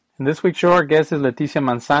And this week's show, our guest is Leticia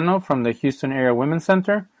Manzano from the Houston Area Women's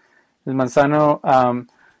Center. Ms. Manzano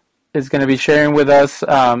is going to be sharing with us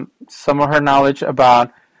some of her knowledge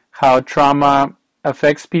about how trauma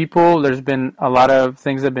affects people. There's been a lot of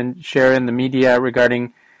things that have been shared in the media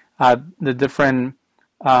regarding the different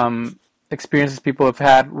experiences people have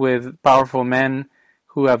had with powerful men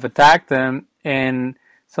who have attacked them, and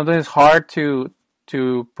sometimes it's hard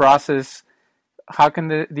to process how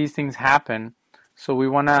can these things happen. So we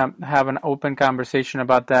want to have an open conversation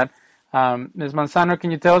about that. Ms. Manzano,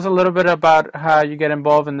 can you tell us a little bit about how you get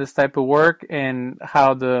involved in this type of work and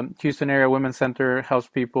how the Houston Area Women's Center helps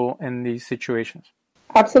people in these situations?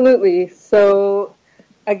 Absolutely. So,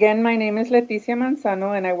 again, my name is Leticia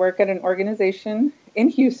Manzano, and I work at an organization in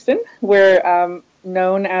Houston. We're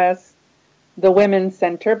known as the Women's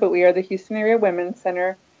Center, but we are the Houston Area Women's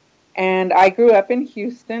Center. And I grew up in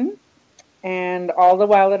Houston, and all the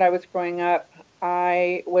while that I was growing up,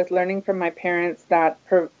 I was learning from my parents that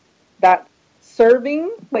serving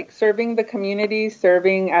the community,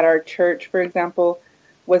 serving at our church, for example,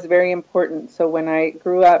 was very important. So when I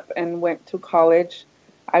grew up and went to college,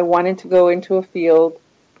 I wanted to go into a field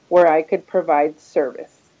where I could provide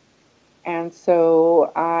service. And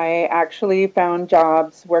so I actually found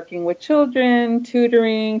jobs working with children,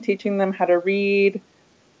 tutoring, teaching them how to read,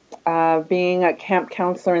 being a camp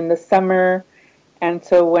counselor in the summer. And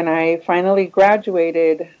so when I finally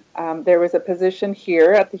graduated, there was a position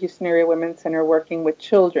here at the Houston Area Women's Center working with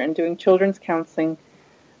children, doing children's counseling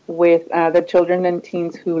with the children and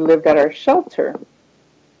teens who lived at our shelter,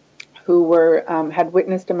 who had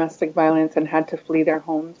witnessed domestic violence and had to flee their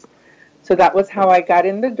homes. So that was how I got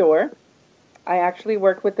in the door. I actually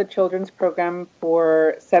worked with the children's program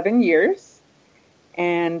for 7 years.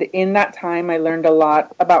 And in that time, I learned a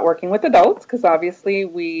lot about working with adults, because obviously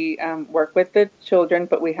we work with the children,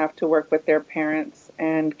 but we have to work with their parents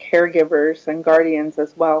and caregivers and guardians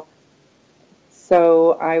as well.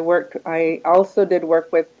 So I also did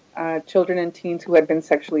work with children and teens who had been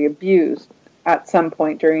sexually abused at some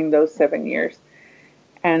point during those 7 years.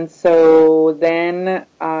 And so then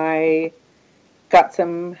I got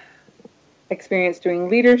some experience doing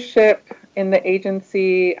leadership in the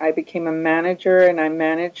agency. I became a manager, and I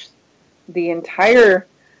managed the entire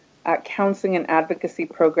counseling and advocacy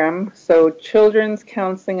program. So children's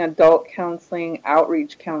counseling, adult counseling,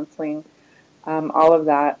 outreach counseling, all of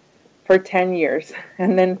that for 10 years.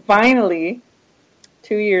 And then finally,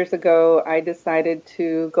 2 years ago, I decided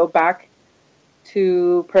to go back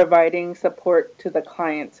to providing support to the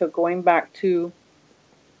client. So going back to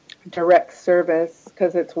direct service,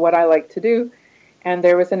 because it's what I like to do. And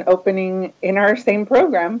there was an opening in our same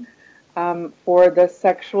program for the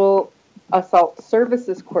sexual assault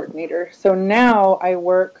services coordinator. So now I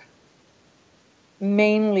work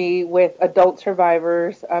mainly with adult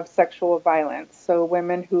survivors of sexual violence. So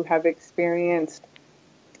women who have experienced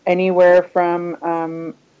anywhere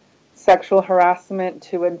from sexual harassment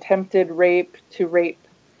to attempted rape to rape.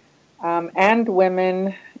 And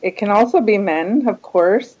women, it can also be men, of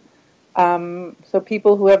course. So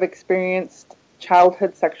people who have experienced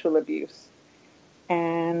childhood sexual abuse.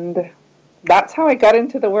 And that's how I got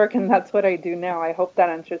into the work, and that's what I do now. I hope that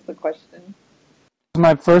answers the question.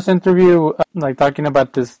 My first interview, talking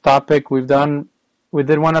about this topic, we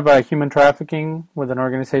did one about human trafficking with an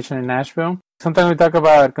organization in Nashville. Sometimes we talk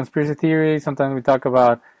about conspiracy theories, sometimes we talk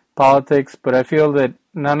about politics, but I feel that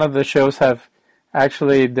none of the shows have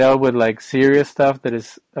actually dealt with serious stuff that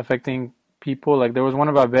is affecting people. There was one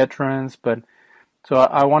about veterans, but so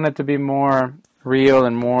I wanted to be more real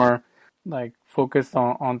and more focused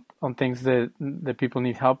on things that people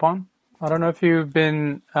need help on. I don't know if you've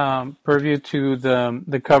been purview to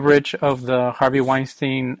the coverage of the Harvey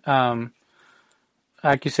Weinstein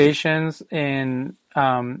accusations, and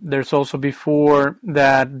there's also before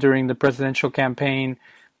that during the presidential campaign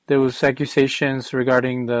there was accusations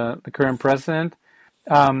regarding the current president.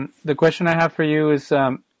 The question I have for you is,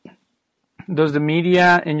 does the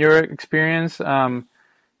media, in your experience,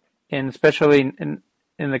 and especially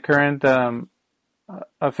in the current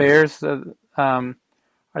affairs, are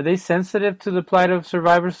they sensitive to the plight of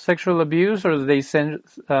survivors of sexual abuse, or do they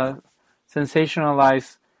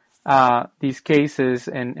sensationalize these cases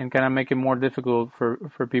and kind of make it more difficult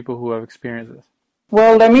for people who have experienced this?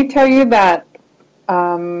 Well, let me tell you that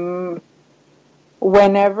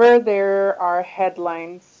whenever there are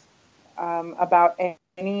headlines about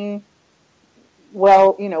any,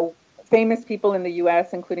 famous people in the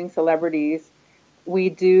U.S., including celebrities,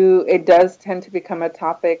 it does tend to become a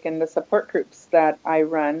topic in the support groups that I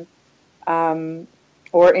run,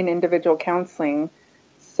 or in individual counseling.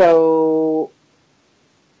 So,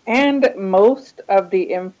 and most of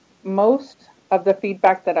the most of the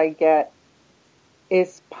feedback that I get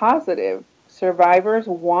is positive. Survivors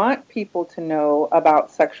want people to know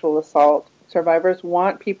about sexual assault. Survivors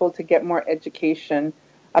want people to get more education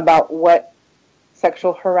about what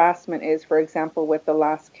sexual harassment is, for example, with the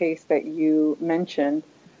last case that you mentioned.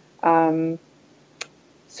 Um,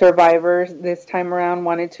 Survivors this time around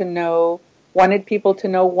wanted people to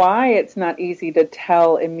know why it's not easy to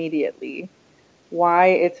tell immediately, why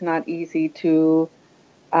it's not easy to,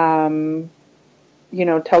 um,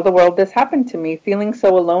 tell the world this happened to me, feeling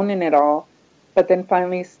so alone in it all. But then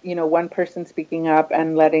finally, one person speaking up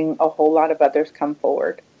and letting a whole lot of others come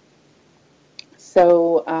forward.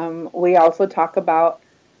 So we also talk about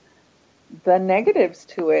the negatives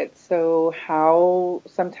to it. So how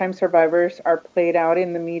sometimes survivors are played out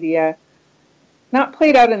in the media, not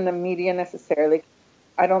played out in the media necessarily.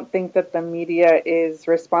 I don't think that the media is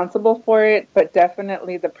responsible for it, but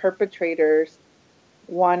definitely the perpetrators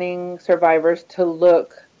wanting survivors to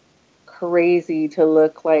look crazy, to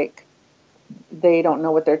look like they don't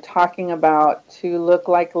know what they're talking about, to look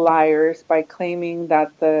like liars by claiming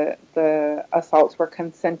that the assaults were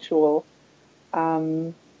consensual.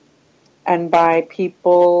 And by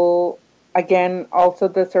people, again, also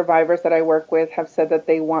the survivors that I work with have said that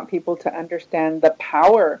they want people to understand the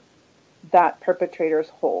power that perpetrators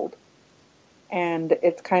hold. And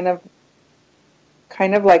it's kind of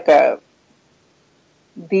like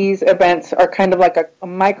these events are kind of like a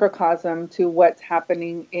microcosm to what's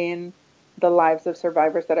happening in the lives of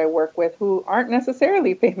survivors that I work with who aren't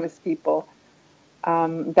necessarily famous people.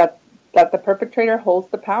 That the perpetrator holds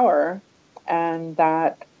the power, and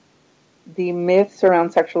that the myths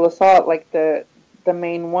around sexual assault, like the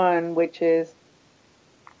main one, which is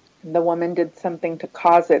the woman did something to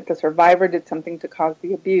cause it, the survivor did something to cause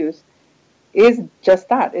the abuse, is just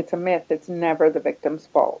that. It's a myth. It's never the victim's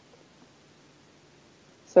fault.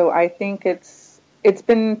 So I think it's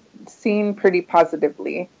been seen pretty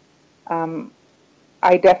positively.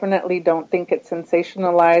 I definitely don't think it's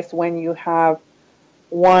sensationalized when you have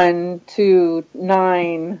 1, 2,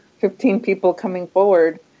 9, 15 people coming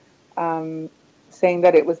forward saying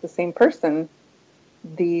that it was the same person.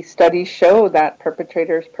 The studies show that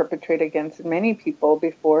perpetrators perpetrate against many people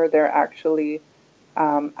before they're actually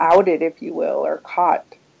outed, if you will, or caught.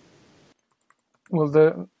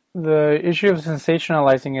 Well, the issue of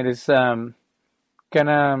sensationalizing it is kind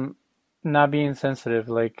of not being sensitive,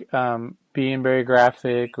 like being very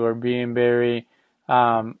graphic or being very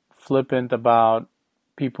flippant about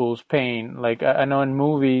people's pain. Like I know in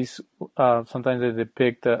movies, sometimes they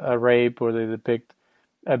depict a rape or they depict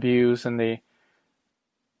abuse, and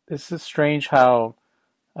this is strange how,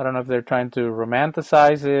 I don't know if they're trying to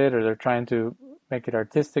romanticize it or they're trying to make it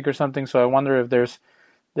artistic or something. So I wonder if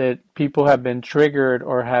that people have been triggered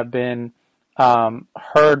or have been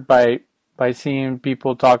hurt by seeing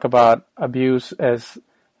people talk about abuse as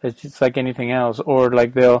just like anything else, or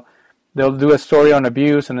like they'll do a story on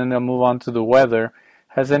abuse and then they'll move on to the weather.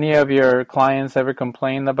 Has any of your clients ever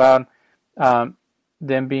complained about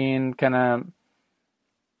them being kind of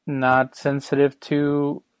not sensitive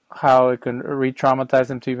to how it can re-traumatize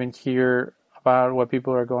them to even hear about what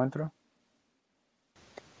people are going through?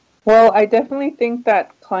 Well, I definitely think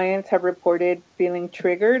that clients have reported feeling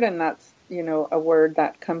triggered, and that's, a word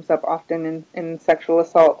that comes up often in sexual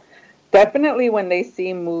assault. Definitely when they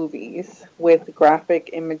see movies with graphic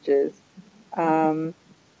images.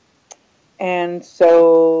 And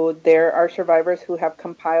so there are survivors who have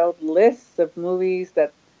compiled lists of movies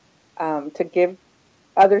that to give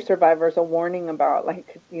other survivors a warning about,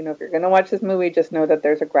 like, if you're going to watch this movie, just know that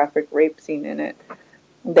there's a graphic rape scene in it.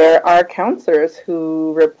 There are counselors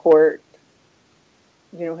who have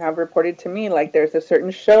reported to me, like, there's a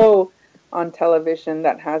certain show on television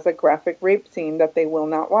that has a graphic rape scene that they will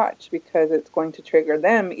not watch because it's going to trigger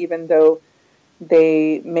them, even though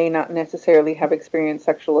they may not necessarily have experienced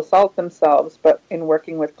sexual assault themselves, but in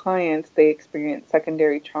working with clients, they experience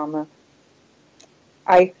secondary trauma.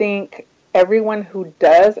 I think everyone who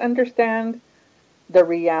does understand the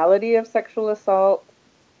reality of sexual assault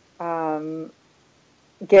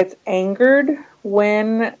gets angered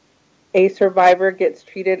when a survivor gets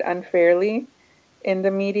treated unfairly in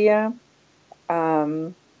the media,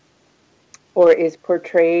 or is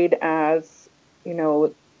portrayed as,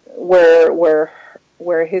 where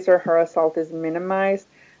his or her assault is minimized.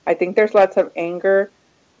 I think there's lots of anger,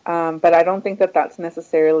 but I don't think that that's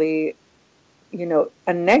necessarily,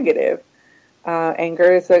 a negative.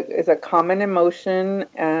 Anger is a common emotion,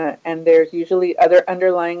 and there's usually other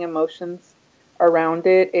underlying emotions around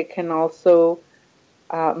it. It can also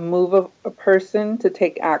move a person to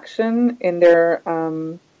take action in their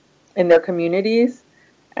communities.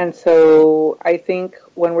 And so I think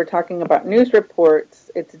when we're talking about news reports,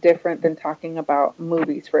 it's different than talking about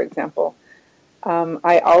movies, for example.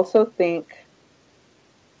 I also think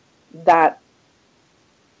that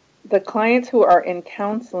the clients who are in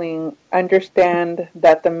counseling understand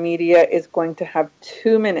that the media is going to have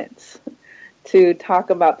 2 minutes to talk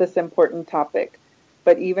about this important topic.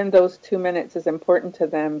 But even those 2 minutes is important to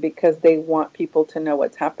them because they want people to know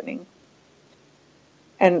what's happening.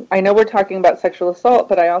 And I know we're talking about sexual assault,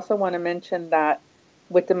 but I also want to mention that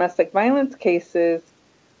with domestic violence cases,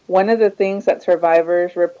 one of the things that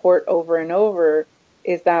survivors report over and over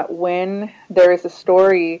is that when there is a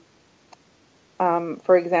story,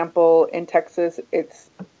 for example, in Texas, it's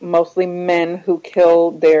mostly men who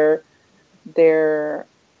kill their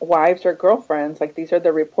wives or girlfriends. Like, these are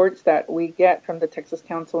the reports that we get from the Texas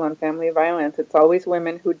Council on Family Violence. It's always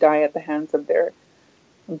women who die at the hands of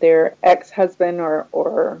their ex-husband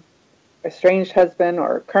or estranged husband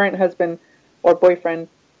or current husband or boyfriend.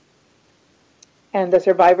 And the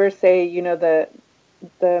survivors say,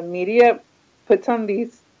 the media puts on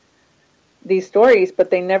these stories, but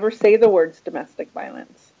they never say the words domestic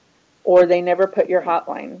violence, or they never put your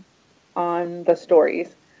hotline on the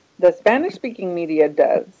stories. The Spanish-speaking media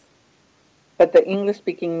does, but the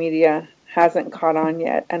English-speaking media hasn't caught on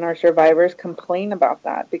yet, and our survivors complain about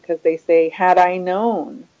that because they say, had I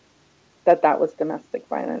known that was domestic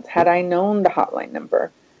violence, had I known the hotline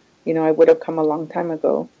number, I would have come a long time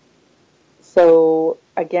ago. So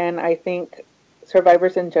again, I think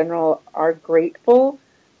survivors in general are grateful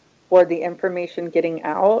for the information getting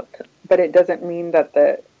out, but it doesn't mean that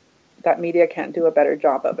that media can't do a better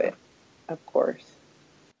job of it, of course.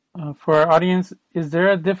 For our audience, is there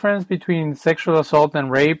a difference between sexual assault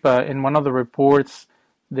and rape? In one of the reports,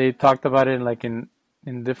 they talked about it like in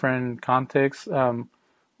different contexts.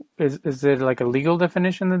 Is it like a legal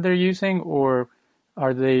definition that they're using, or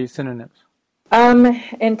are they synonyms?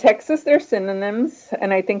 In Texas, they're synonyms,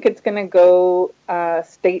 and I think it's going to go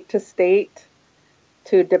state to state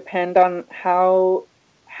to depend on how,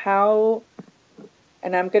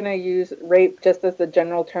 and I'm going to use rape just as the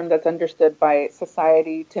general term that's understood by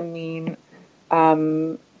society to mean,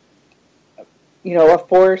 a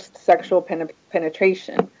forced sexual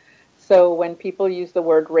penetration. So when people use the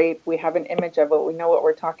word rape, we have an image of it, we know what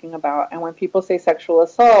we're talking about. And when people say sexual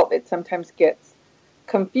assault, it sometimes gets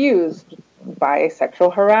confused by sexual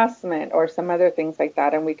harassment or some other things like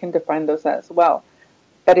that, and we can define those as well.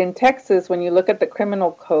 But in Texas, when you look at the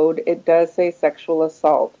criminal code, it does say sexual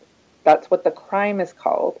assault. That's what the crime is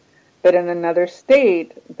called. But in another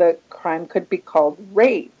state, the crime could be called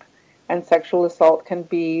rape, and sexual assault can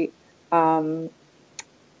be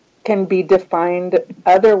defined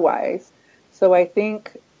otherwise. So I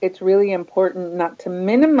think it's really important not to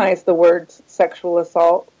minimize the words sexual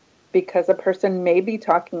assault, because a person may be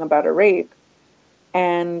talking about a rape.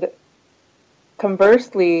 And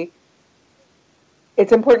conversely,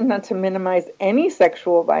 it's important not to minimize any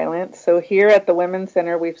sexual violence. So here at the Women's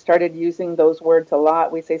Center, we've started using those words a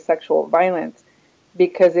lot. We say sexual violence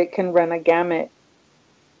because it can run a gamut.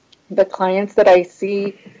 The clients that I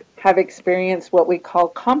see have experienced what we call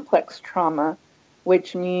complex trauma,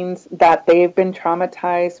 which means that they've been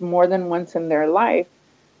traumatized more than once in their life.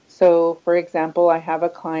 So, for example, I have a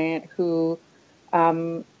client who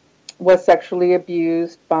was sexually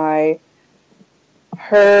abused by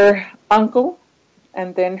her uncle,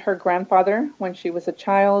 and then her grandfather when she was a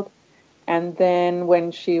child, and then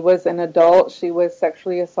when she was an adult, she was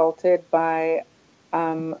sexually assaulted by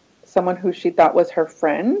someone who she thought was her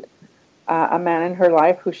friend, a man in her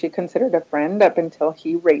life who she considered a friend up until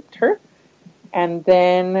he raped her. And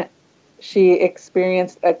then she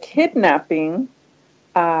experienced a kidnapping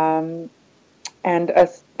and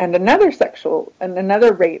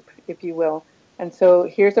another rape, if you will. And so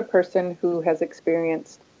here's a person who has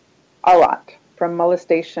experienced a lot, from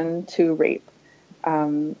molestation to rape.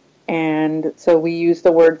 And so we use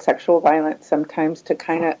the word sexual violence sometimes to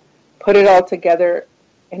kind of put it all together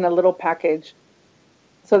in a little package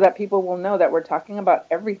so that people will know that we're talking about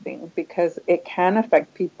everything, because it can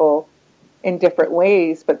affect people in different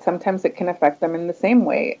ways, but sometimes it can affect them in the same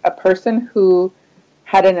way. A person who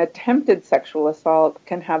had an attempted sexual assault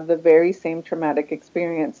can have the very same traumatic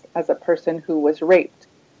experience as a person who was raped,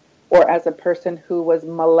 or as a person who was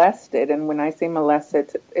molested. And when I say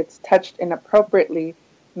molested, it's touched inappropriately,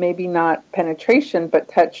 maybe not penetration, but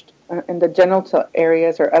touched in the genital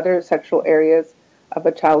areas or other sexual areas of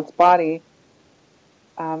a child's body.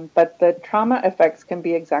 But the trauma effects can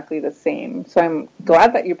be exactly the same. So I'm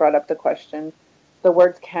glad that you brought up the question. The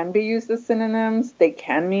words can be used as synonyms. They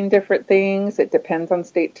can mean different things. It depends on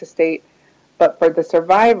state to state. But for the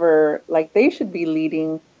survivor, like, they should be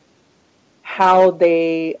leading how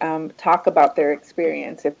they talk about their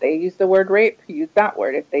experience. If they use the word rape, use that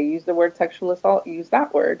word. If they use the word sexual assault, use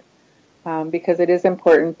that word. Because it is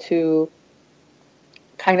important to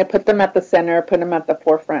kind of put them at the center, put them at the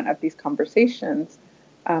forefront of these conversations,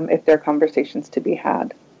 if there are conversations to be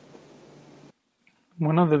had.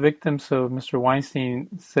 One of the victims of Mr.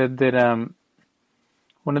 Weinstein said that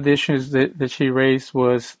one of the issues that she raised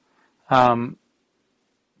was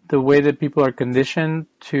the way that people are conditioned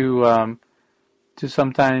to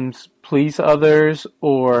sometimes please others,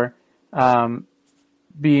 or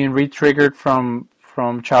being re-triggered from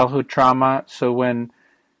childhood trauma. So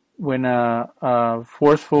when a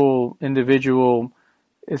forceful individual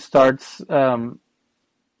starts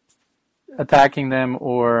attacking them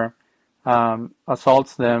or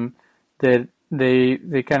assaults them, that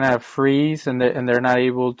they kind of freeze, and they're not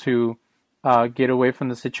able to get away from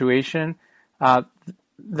the situation.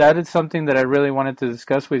 That is something that I really wanted to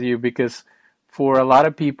discuss with you, because for a lot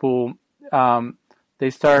of people,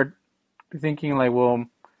 they start thinking like, well,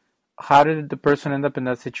 how did the person end up in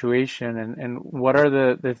that situation, and what are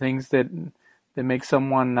the things that make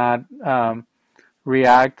someone not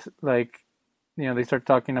react? Like, they start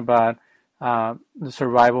talking about the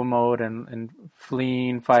survival mode and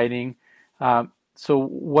fleeing, fighting. So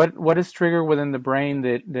what is triggered within the brain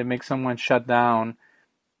that makes someone shut down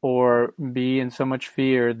or be in so much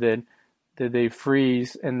fear that they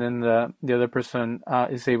freeze, and then the other person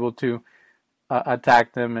is able to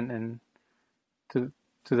attack them and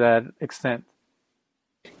to that extent?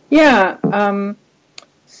 Yeah.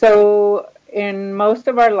 So in most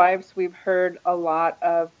of our lives, we've heard a lot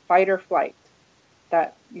of fight or flight.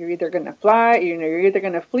 That you're either going to fly, you're either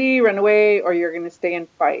going to flee, run away, or you're going to stay and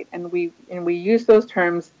fight. And we use those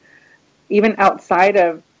terms even outside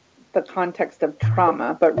of the context of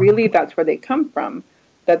trauma, but really that's where they come from.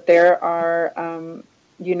 That there are,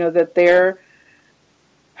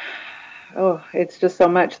 it's just so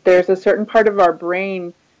much. There's a certain part of our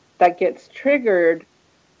brain that gets triggered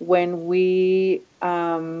when we,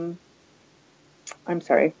 I'm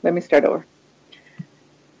sorry, let me start over.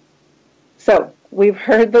 So we've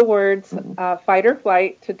heard the words fight or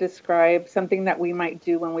flight to describe something that we might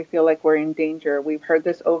do when we feel like we're in danger. We've heard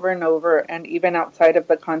this over and over, and even outside of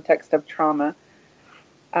the context of trauma.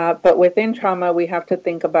 But within trauma, we have to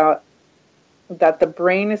think about that the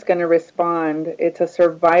brain is going to respond. It's a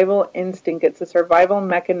survival instinct. It's a survival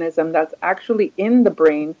mechanism that's actually in the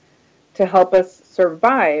brain to help us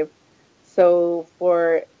survive. So,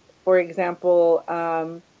 for example,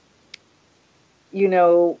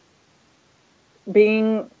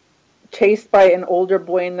 being chased by an older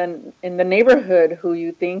boy in the neighborhood who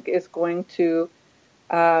you think is going to,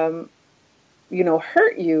 hurt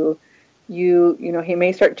you. He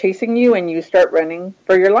may start chasing you, and you start running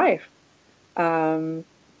for your life. And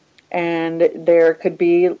there could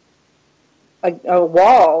be a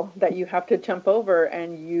wall that you have to jump over,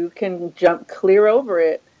 and you can jump clear over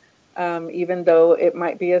it, even though it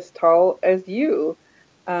might be as tall as you.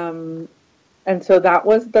 And so that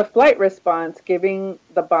was the flight response, giving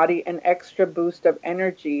the body an extra boost of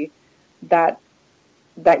energy that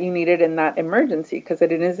you needed in that emergency, because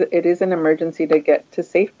it is an emergency to get to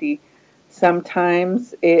safety.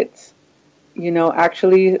 Sometimes it's,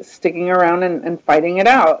 actually sticking around and fighting it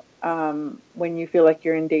out when you feel like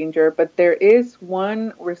you're in danger. But there is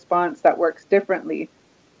one response that works differently,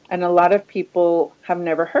 and a lot of people have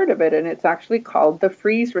never heard of it, and it's actually called the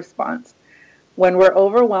freeze response. When we're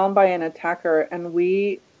overwhelmed by an attacker and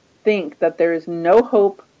we think that there is no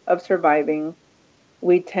hope of surviving,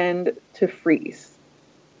 we tend to freeze.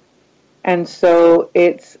 And so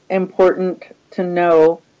it's important to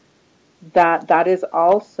know that is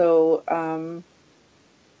also a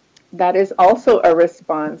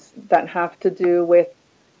response that have to do with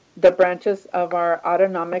the branches of our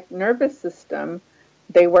autonomic nervous system.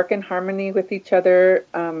 They work in harmony with each other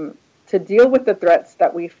to deal with the threats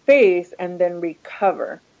that we face and then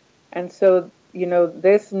recover. And so,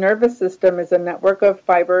 this nervous system is a network of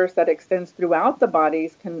fibers that extends throughout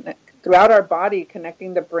our body,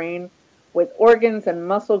 connecting the brain with organs and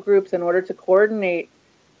muscle groups in order to coordinate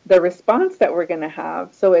the response that we're going to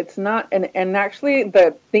have. So it's not, and actually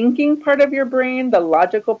the thinking part of your brain, the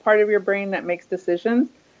logical part of your brain that makes decisions,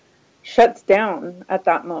 shuts down at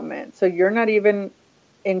that moment. So you're not even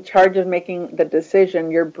in charge of making the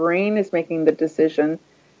decision. Your brain is making the decision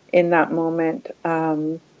in that moment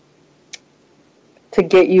to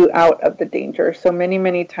get you out of the danger. So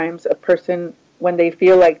many times a person, when they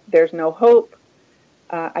feel like there's no hope,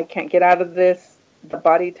 I can't get out of this, the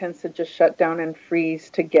body tends to just shut down and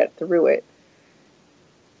freeze to get through it.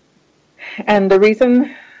 And the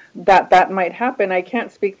reason that that might happen, I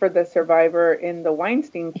can't speak for the survivor in the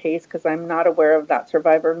Weinstein case because I'm not aware of that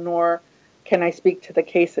survivor, nor can I speak to the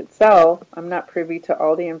case itself. I'm not privy to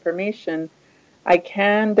all the information. I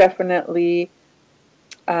can definitely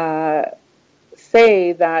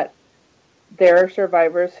say that there are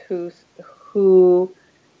survivors who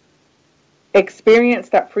experience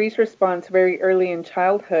that freeze response very early in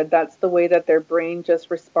childhood. That's the way that their brain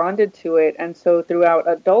just responded to it. And so throughout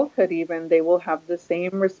adulthood even, they will have the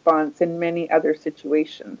same response in many other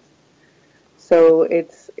situations. So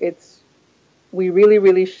we really,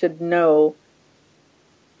 really should know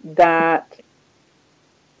that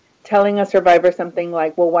telling a survivor something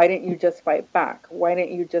like, well, why didn't you just fight back? Why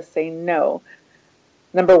didn't you just say no?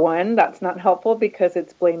 Number one, that's not helpful because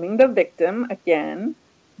it's blaming the victim again.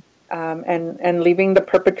 And leaving the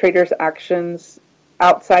perpetrator's actions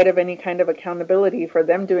outside of any kind of accountability for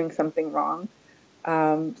them doing something wrong.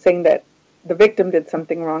 Saying that the victim did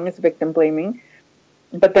something wrong is victim blaming.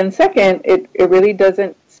 But then second, it really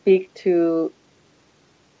doesn't speak to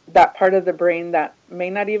that part of the brain that may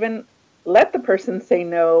not even let the person say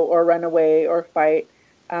no or run away or fight.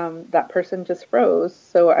 That person just froze.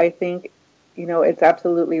 So I think, it's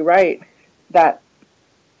absolutely right that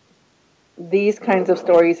these kinds of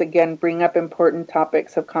stories, again, bring up important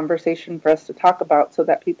topics of conversation for us to talk about so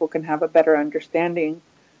that people can have a better understanding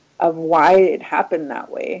of why it happened that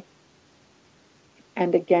way.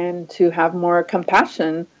 And again, to have more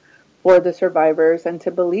compassion for the survivors and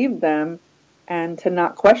to believe them and to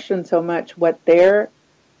not question so much what their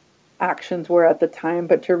actions were at the time,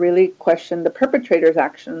 but to really question the perpetrator's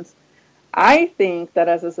actions. I think that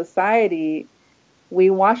as a society, we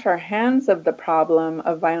wash our hands of the problem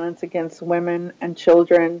of violence against women and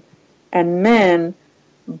children and men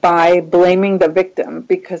by blaming the victim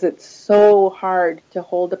because it's so hard to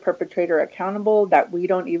hold the perpetrator accountable that we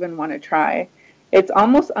don't even want to try. It's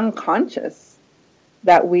almost unconscious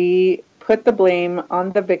that we put the blame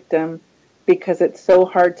on the victim because it's so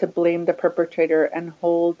hard to blame the perpetrator and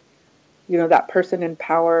hold, that person in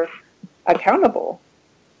power accountable.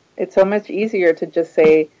 It's so much easier to just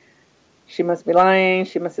say, she must be lying,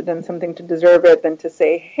 she must have done something to deserve it, than to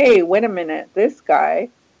say, hey, wait a minute, this guy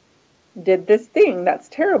did this thing that's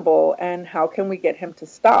terrible, and how can we get him to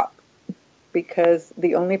stop? Because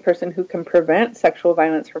the only person who can prevent sexual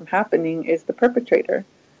violence from happening is the perpetrator.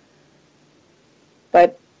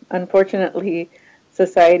 But unfortunately,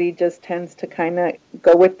 society just tends to kind of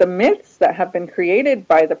go with the myths that have been created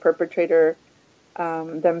by the perpetrator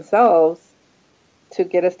themselves to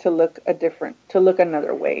get us to look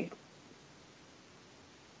another way.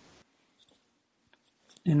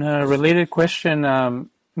 In a related question,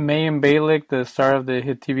 Mayim Bialik, the star of the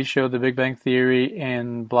hit TV show The Big Bang Theory,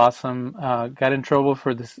 and Blossom, got in trouble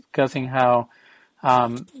for discussing how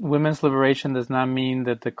women's liberation does not mean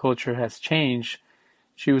that the culture has changed.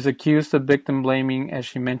 She was accused of victim blaming, as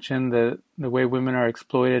she mentioned, the way women are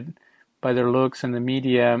exploited by their looks in the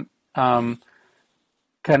media kind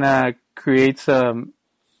of creates a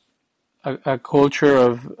culture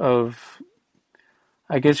of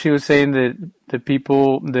I guess she was saying that the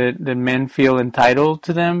people that men feel entitled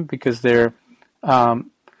to them because they're portraying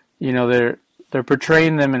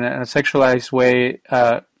them in a sexualized way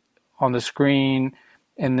on the screen,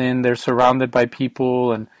 and then they're surrounded by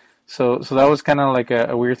people, and so that was kind of like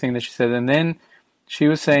a weird thing that she said. And then she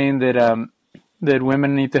was saying that that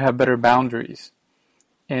women need to have better boundaries,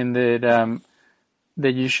 and that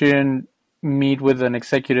you shouldn't meet with an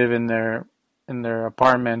executive in their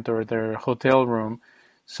apartment or their hotel room.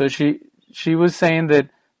 So she was saying that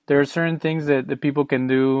there are certain things that people can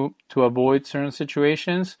do to avoid certain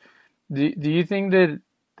situations. Do you think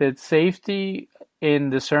that safety and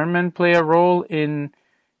discernment play a role in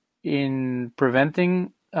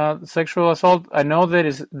preventing sexual assault? I know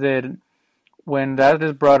that when that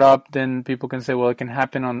is brought up, then people can say, well, it can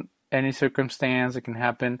happen on any circumstance. It can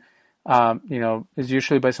happen, it's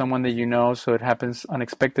usually by someone that you know, so it happens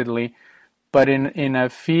unexpectedly. But in a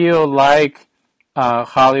field like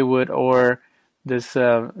Hollywood or this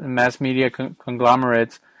mass media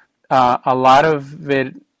conglomerates, a lot of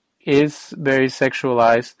it is very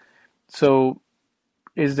sexualized. So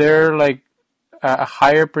is there like a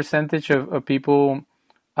higher percentage of people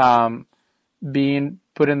being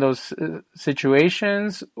put in those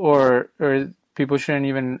situations, or people shouldn't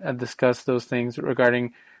even discuss those things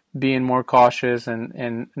regarding being more cautious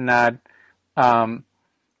and not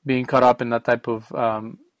being caught up in that type of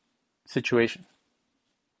situation?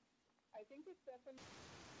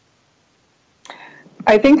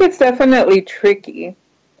 I think it's definitely tricky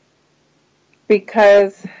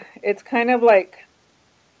because it's kind of like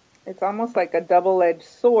it's almost like a double-edged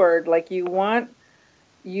sword. Like you want,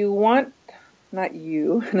 not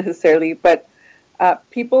you necessarily, but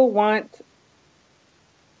people want,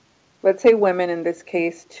 let's say women in this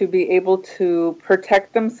case, to be able to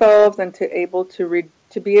protect themselves and to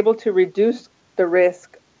be able to reduce the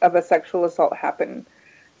risk of a sexual assault happening.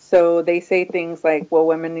 So they say things like, well,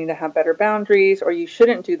 women need to have better boundaries, or you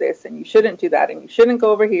shouldn't do this and you shouldn't do that and you shouldn't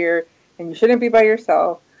go over here and you shouldn't be by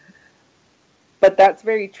yourself. But that's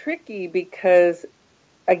very tricky because,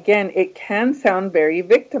 again, it can sound very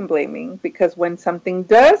victim blaming, because when something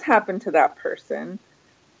does happen to that person,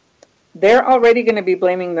 they're already going to be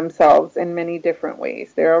blaming themselves in many different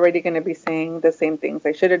ways. They're already going to be saying the same things.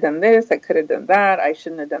 I should have done this. I could have done that. I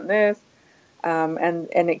shouldn't have done this. And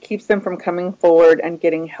it keeps them from coming forward and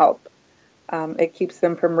getting help. It keeps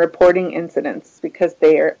them from reporting incidents because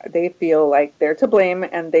they feel like they're to blame,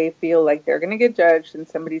 and they feel like they're going to get judged and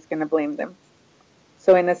somebody's going to blame them.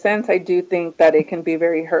 So in a sense, I do think that it can be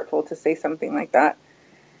very hurtful to say something like that.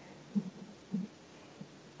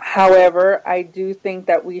 However, I do think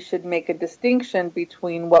that we should make a distinction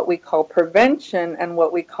between what we call prevention and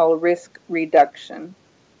what we call risk reduction.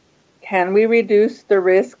 Can we reduce the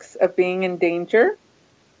risks of being in danger?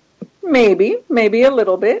 Maybe a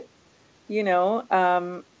little bit,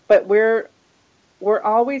 but we're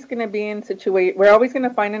always going to be in we're always going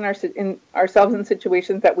to find ourselves in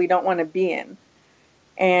situations that we don't want to be in.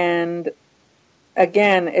 And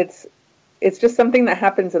again, it's just something that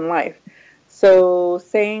happens in life. So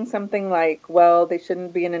saying something like, well, they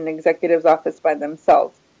shouldn't be in an executive's office by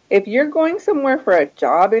themselves. If you're going somewhere for a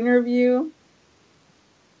job interview,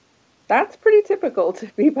 that's pretty typical to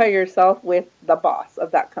be by yourself with the boss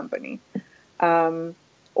of that company.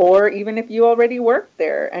 Or even if you already work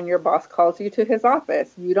there and your boss calls you to his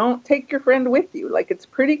office, you don't take your friend with you. Like, it's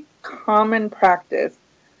pretty common practice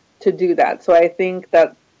to do that. So I think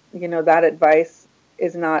that, that advice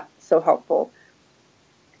is not so helpful.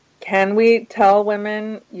 Can we tell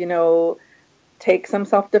women, take some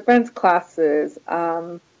self-defense classes,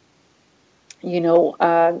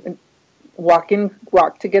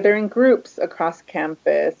 walk together in groups across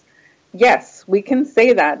campus? Yes, we can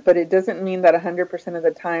say that, but it doesn't mean that 100% of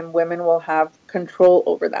the time women will have control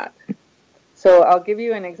over that. So I'll give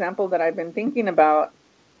you an example that I've been thinking about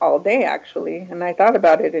all day, actually, and I thought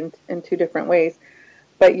about it in two different ways.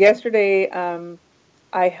 But yesterday,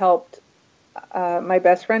 I helped my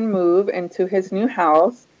best friend move into his new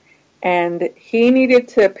house, and he needed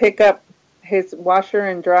to pick up his washer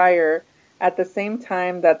and dryer at the same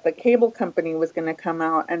time that the cable company was going to come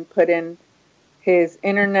out and put in his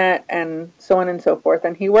internet and so on and so forth.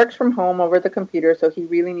 And he works from home over the computer, so he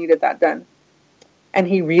really needed that done. And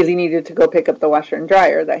he really needed to go pick up the washer and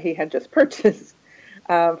dryer that he had just purchased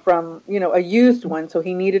from, a used one. So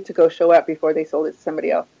he needed to go show up before they sold it to somebody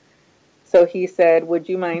else. So he said, would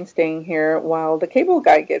you mind staying here while the cable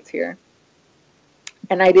guy gets here?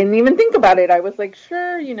 And I didn't even think about it. I was like,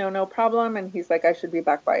 sure, no problem. And he's like, I should be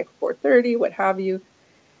back by 4:30, what have you.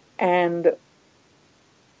 And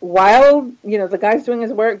while, the guy's doing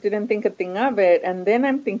his work, didn't think a thing of it. And then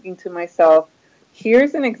I'm thinking to myself,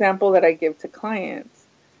 here's an example that I give to clients.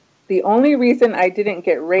 The only reason I didn't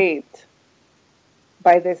get raped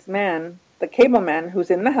by this man, the cable man who's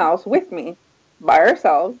in the house with me by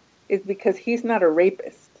ourselves, is because he's not a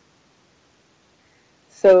rapist.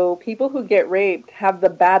 So people who get raped have the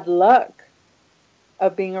bad luck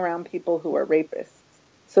of being around people who are rapists.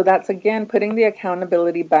 So that's, again, putting the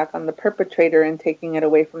accountability back on the perpetrator and taking it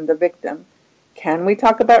away from the victim. Can we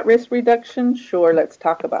talk about risk reduction? Sure, let's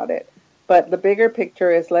talk about it. But the bigger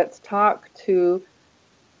picture is, let's talk to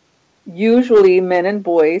usually men and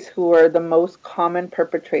boys who are the most common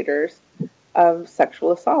perpetrators of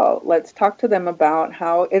sexual assault. Let's talk to them about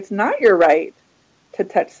how it's not your right to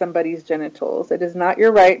touch somebody's genitals. It is not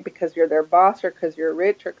your right because you're their boss, or because you're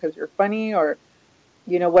rich, or because you're funny, or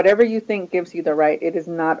whatever you think gives you the right. It is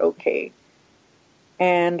not okay.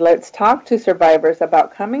 And let's talk to survivors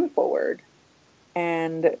about coming forward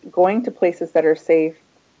and going to places that are safe,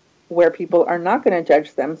 where people are not going to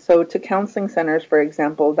judge them. So to counseling centers, for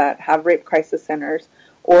example, that have rape crisis centers,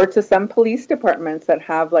 or to some police departments that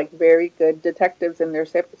have very good detectives in their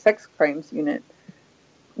sex crimes unit.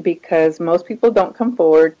 Because most people don't come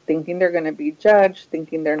forward thinking they're going to be judged,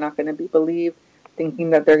 thinking they're not going to be believed, thinking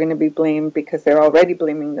that they're going to be blamed because they're already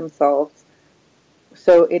blaming themselves.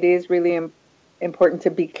 So it is really important to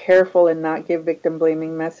be careful and not give victim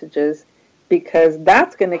blaming messages, because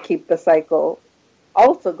that's going to keep the cycle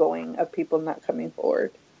also going of people not coming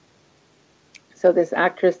forward. So this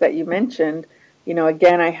actress that you mentioned,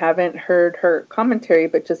 again, I haven't heard her commentary,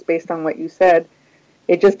 but just based on what you said,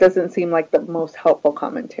 it just doesn't seem like the most helpful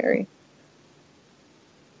commentary.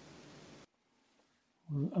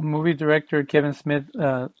 A movie director, Kevin Smith,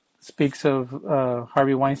 speaks of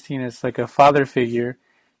Harvey Weinstein as like a father figure.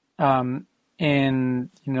 And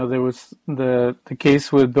there was the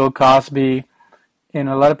case with Bill Cosby, and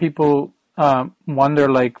a lot of people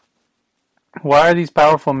wonder, like, why are these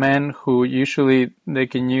powerful men who usually they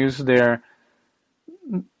can use their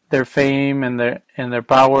fame and their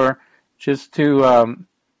power just to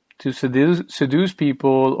seduce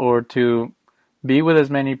people or to be with as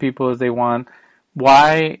many people as they want?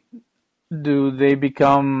 Why do they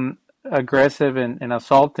become aggressive and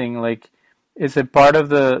assaulting? Like, is it part of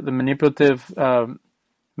the manipulative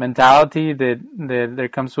mentality that there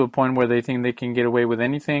comes to a point where they think they can get away with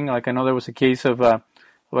anything? Like, I know there was a case of a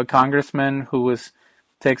congressman who was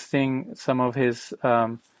texting some of his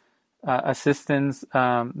assistants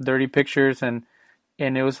dirty pictures, and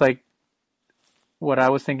it was like, what I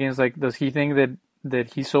was thinking is, like, does he think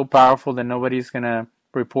that he's so powerful that nobody's gonna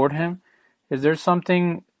report him? Is there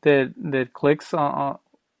something that clicks on?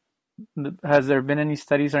 Has there been any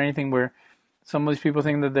studies or anything where some of these people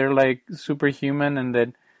think that they're like superhuman and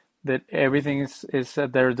that everything is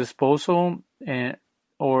at their disposal,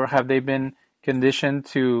 or have they been conditioned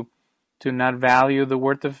to not value the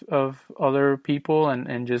worth of other people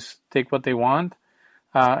and just take what they want?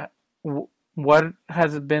 What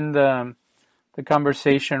has been the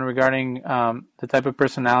conversation regarding the type of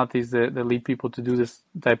personalities that lead people to do this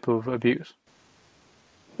type of abuse?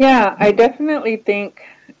 Yeah, I definitely think,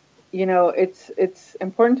 it's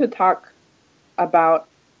important to talk about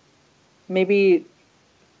maybe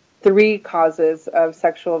 3 causes of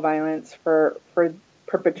sexual violence for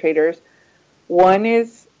perpetrators. One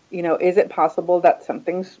is, is it possible that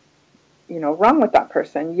something's, wrong with that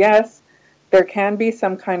person? Yes, there can be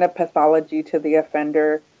some kind of pathology to the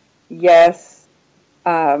offender. Yes,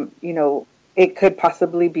 it could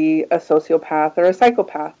possibly be a sociopath or a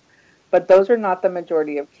psychopath. But those are not the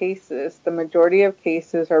majority of cases. The majority of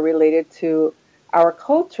cases are related to our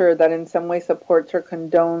culture that in some way supports or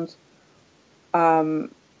condones,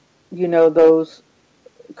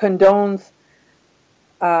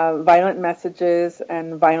 violent messages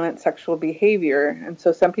and violent sexual behavior. And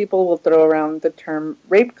so some people will throw around the term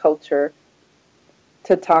rape culture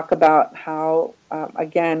to talk about how,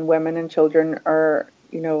 again, women and children are,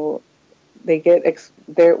 we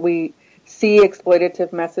see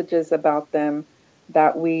exploitative messages about them,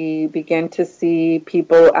 that we begin to see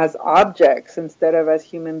people as objects instead of as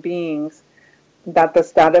human beings, that the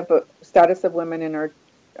status of women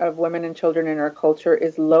and children in our culture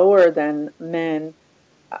is lower than men.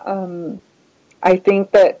 I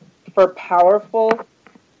think that for powerful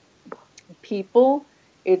people,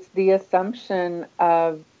 it's the assumption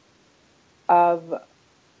of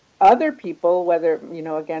other people, whether,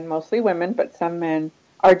 again, mostly women, but some men,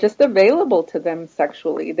 are just available to them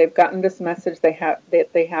sexually. They've gotten this message that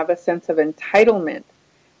they have a sense of entitlement.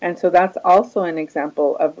 And so that's also an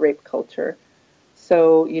example of rape culture.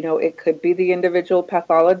 So, it could be the individual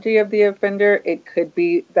pathology of the offender. It could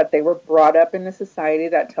be that they were brought up in a society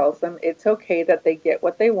that tells them it's okay that they get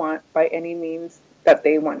what they want by any means that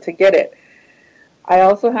they want to get it. I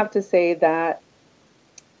also have to say that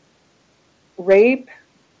rape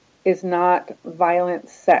is not violent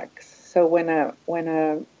sex. So when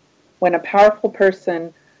a powerful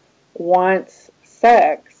person wants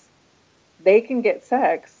sex, they can get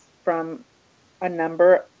sex from a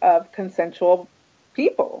number of consensual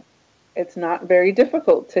people. It's not very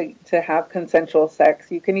difficult to have consensual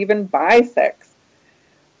sex. You can even buy sex.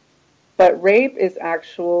 But rape is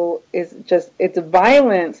it's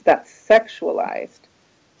violence that's sexualized.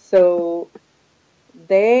 So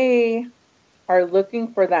they are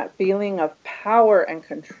looking for that feeling of power and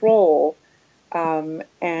control,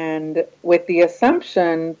 and with the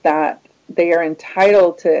assumption that they are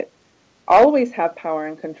entitled to always have power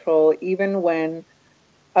and control, even when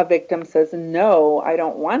a victim says, no, I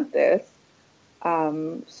don't want this.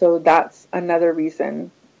 So that's another reason,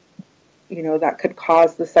 that could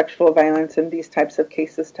cause the sexual violence in these types of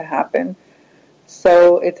cases to happen.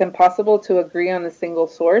 So it's impossible to agree on a single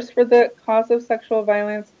source for the cause of sexual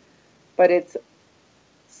violence, but it's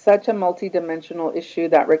such a multidimensional issue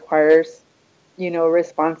that requires,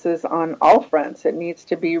 responses on all fronts. It needs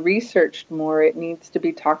to be researched more. It needs to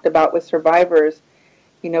be talked about with survivors.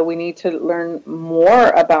 We need to learn more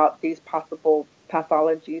about these possible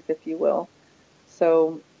pathologies, if you will.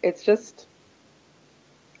 So it's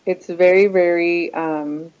very, very,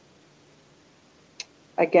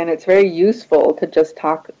 again, it's very useful to just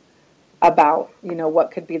talk about,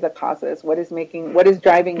 what could be the causes, what is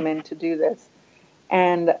driving men to do this.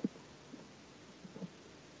 And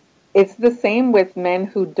it's the same with men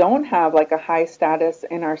who don't have like a high status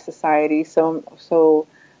in our society. So,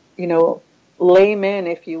 you know, laymen,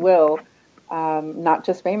 if you will, not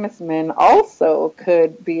just famous men, also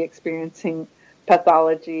could be experiencing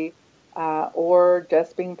pathology or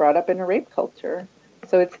just being brought up in a rape culture.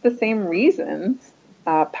 So it's the same reasons,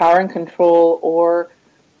 power and control or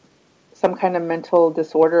some kind of mental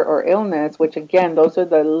disorder or illness, which again, those are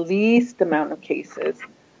the least amount of cases.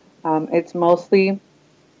 It's mostly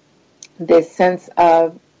this sense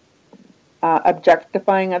of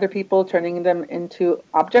objectifying other people, turning them into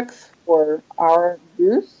objects for our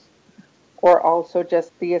use, or also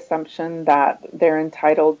just the assumption that they're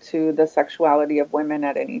entitled to the sexuality of women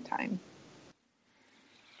at any time.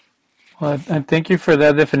 Well, and thank you for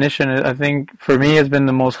that definition. I think for me it's been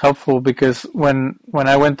the most helpful because when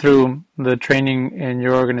I went through the training in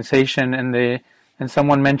your organization and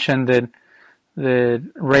someone mentioned that the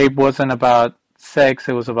rape wasn't about sex,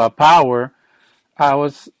 it was about power,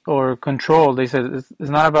 or control. They said it's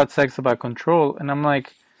not about sex, it's about control. And I'm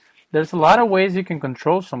like, there's a lot of ways you can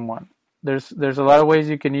control someone. There's a lot of ways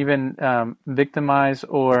you can even victimize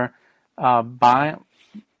or bind,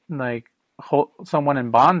 like hold someone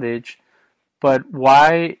in bondage. But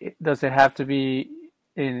why does it have to be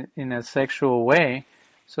in a sexual way?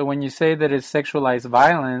 So when you say that it's sexualized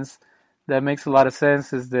violence, that makes a lot of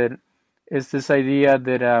sense. Is that it's this idea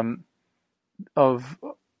that of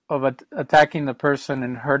attacking the person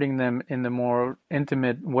and hurting them in the more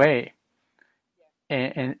intimate way,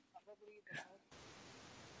 and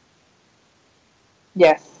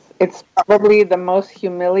Yes, it's probably the most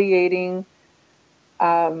humiliating,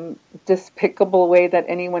 despicable way that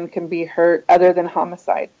anyone can be hurt other than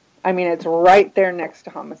homicide. I mean, it's right there next to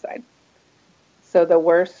homicide. So the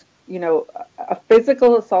worst, you know, a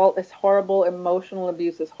physical assault is horrible, emotional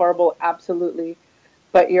abuse is horrible, absolutely.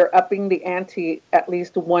 But you're upping the ante at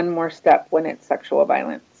least one more step when it's sexual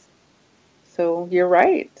violence. So you're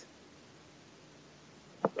right.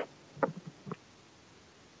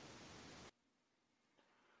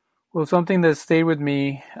 well, something that stayed with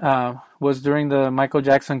me was during the Michael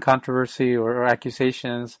Jackson controversy or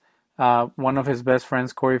accusations. One of his best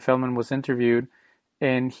friends, Corey Feldman, was interviewed,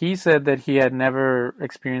 and he said that he had never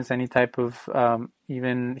experienced any type of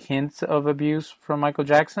even hints of abuse from Michael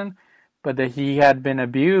Jackson, but that he had been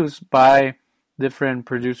abused by different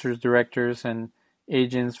producers, directors, and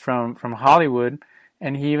agents from Hollywood.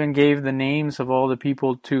 And he even gave the names of all the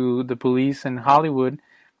people to the police in Hollywood,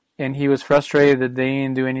 and he was frustrated that they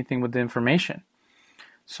didn't do anything with the information.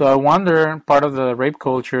 So I wonder, part of the rape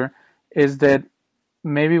culture is that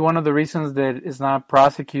maybe one of the reasons that it's not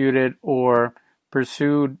prosecuted or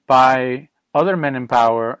pursued by other men in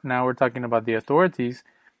power, now we're talking about the authorities,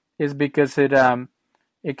 is because it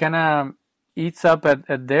kind of eats up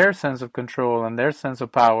at their sense of control and their sense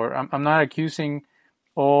of power. I'm not accusing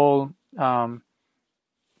all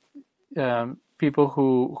people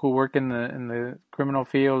who work in the criminal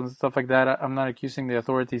field and stuff like that. I'm not accusing the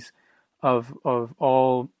authorities of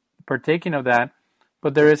all partaking of that,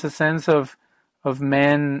 but there is a sense of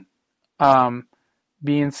men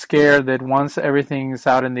being scared that once everything is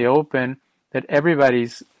out in the open, that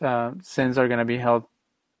everybody's sins are going to be held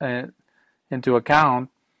uh, into account.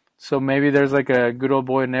 So maybe there's like a good old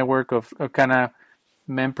boy network of kind of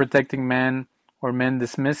men protecting men or men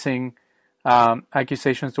dismissing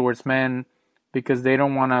accusations towards men because they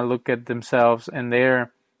don't want to look at themselves and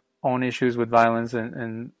their own issues with violence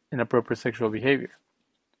and inappropriate sexual behavior.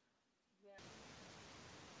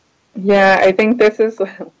 Yeah, I think this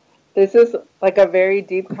is like a very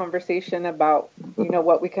deep conversation about, you know,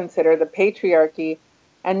 what we consider the patriarchy.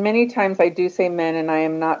 And many times I do say men, and I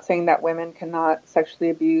am not saying that women cannot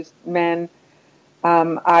sexually abuse men.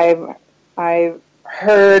 I've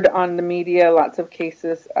heard on the media lots of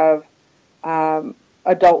cases of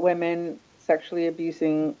adult women sexually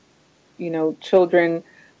abusing, you know, children.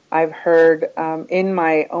 I've heard in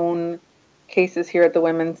my own cases here at the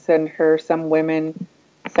Women's Center, some women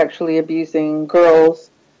sexually abusing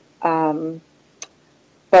girls. Um,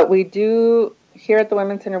 but we do, here at the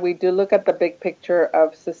Women's Center, we do look at the big picture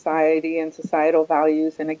of society and societal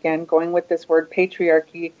values. And again, going with this word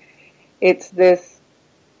patriarchy, it's this,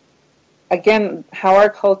 again, how our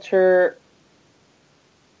culture,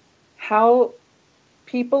 how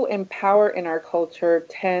people in power in our culture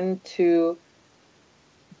tend to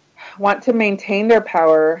want to maintain their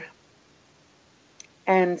power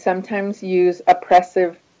and sometimes use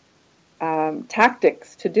oppressive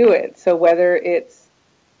tactics to do it. So whether it's,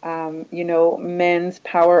 you know, men's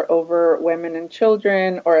power over women and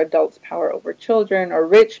children, or adults' power over children, or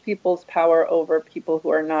rich people's power over people who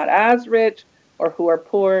are not as rich or who are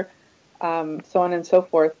poor, so on and so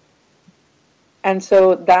forth. And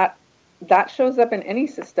so that shows up in any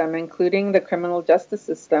system, including the criminal justice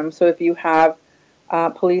system. So if you have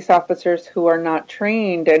police officers who are not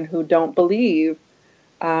trained and who don't believe,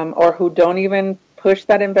 or who don't even push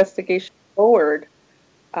that investigation forward,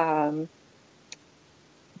 um,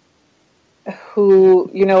 who,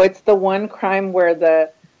 it's the one crime where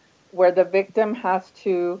the victim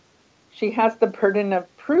she has the burden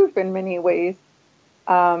of proof in many ways,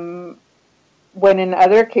 um, when in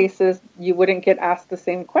other cases you wouldn't get asked the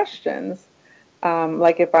same questions.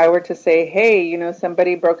 Like if I were to say, hey,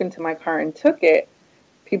 somebody broke into my car and took it,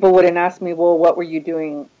 people wouldn't ask me, well, what were you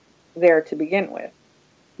doing there to begin with?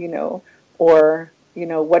 Or,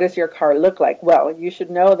 what does your car look like? Well, you should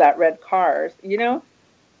know that red cars.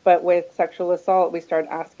 But with sexual assault, we start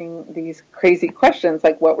asking these crazy questions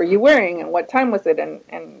like, what were you wearing and what time was it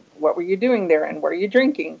and what were you doing there and were you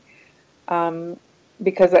drinking?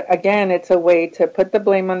 Because again, it's a way to put the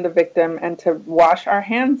blame on the victim and to wash our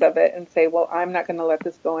hands of it and say, well, I'm not going to let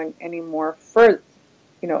this go any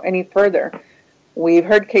further. We've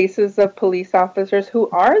heard cases of police officers who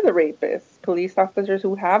are the rapists, police officers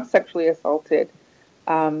who have sexually assaulted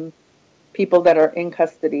people that are in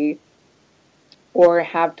custody, or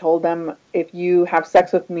have told them, if you have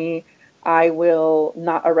sex with me, I will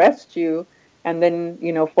not arrest you. And then,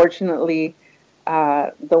 fortunately,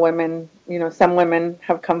 the women, some women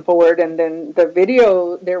have come forward, and then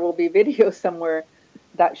there will be video somewhere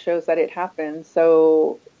that shows that it happened.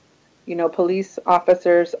 So, police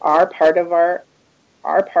officers are part of our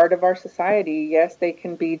society. Yes, they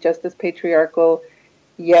can be just as patriarchal.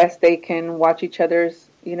 Yes, they can watch each other's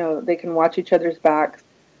backs.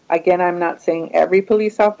 Again, I'm not saying every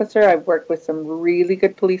police officer. I've worked with some really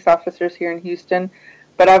good police officers here in Houston,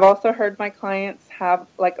 but I've also heard my clients have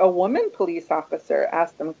like a woman police officer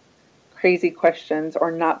ask them crazy questions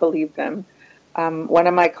or not believe them. One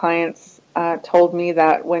of my clients told me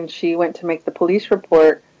that when she went to make the police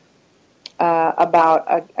report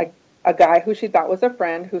about a guy who she thought was a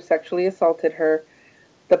friend who sexually assaulted her,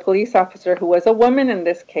 the police officer, who was a woman in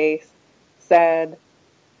this case, said,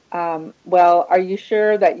 well, are you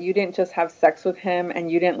sure that you didn't just have sex with him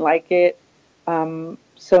and you didn't like it?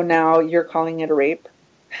 So now you're calling it a rape?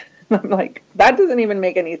 I'm like, that doesn't even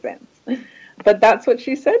make any sense. But that's what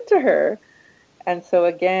she said to her. And so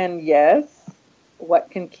again, yes, what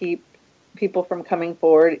can keep people from coming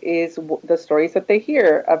forward is the stories that they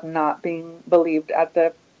hear of not being believed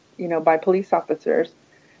by police officers.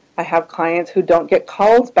 I have clients who don't get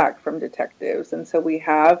calls back from detectives. And so we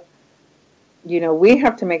have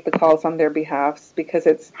to make the calls on their behalf, because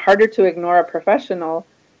it's harder to ignore a professional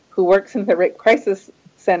who works in the rape crisis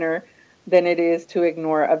center than it is to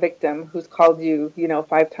ignore a victim who's called you,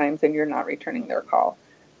 5 times and you're not returning their call.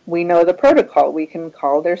 We know the protocol. We can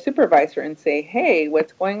call their supervisor and say, hey,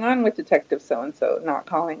 what's going on with Detective so-and-so not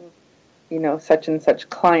calling, such and such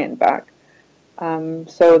client back.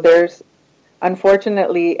 So there's,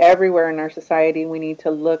 unfortunately, everywhere in our society, we need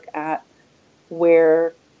to look at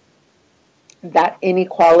where that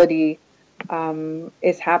inequality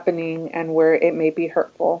is happening and where it may be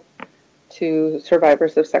hurtful to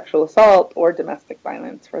survivors of sexual assault or domestic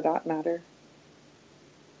violence, for that matter.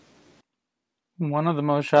 One of the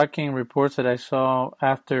most shocking reports that I saw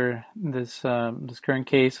after this current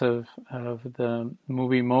case of the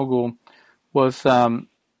movie Mogul was,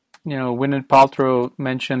 Gwyneth Paltrow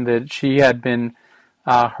mentioned that she had been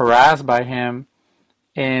harassed by him,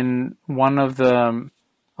 and one of the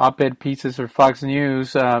op-ed pieces for Fox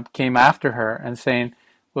News came after her and saying,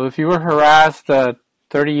 well, if you were harassed 30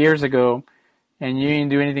 years ago and you didn't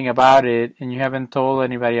do anything about it and you haven't told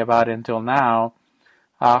anybody about it until now,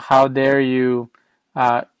 how dare you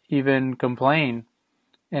even complain?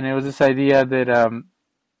 And it was this idea that,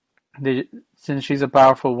 since she's a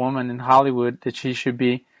powerful woman in Hollywood, that she should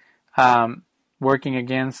be working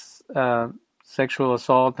against sexual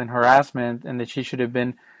assault and harassment, and that she should have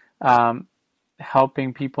been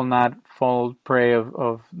helping people not fall prey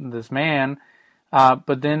of this man.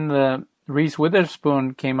 But then Reese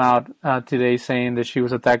Witherspoon came out today saying that she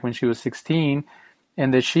was attacked when she was 16,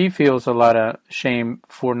 and that she feels a lot of shame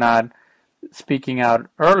for not speaking out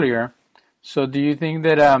earlier. So do you think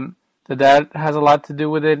that that has a lot to do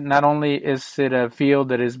with it? Not only is it a field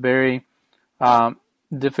that is very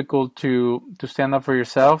difficult to stand up for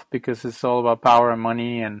yourself, because it's all about power and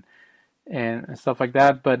money and stuff like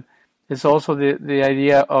that, but it's also the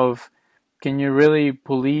idea of, can you really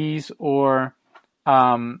police or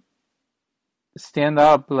stand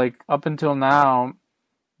up? Like, up until now,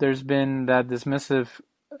 there's been that dismissive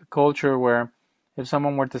culture where if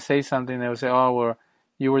someone were to say something, they would say, oh, well,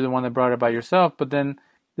 you were the one that brought it by yourself. But then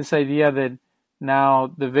this idea that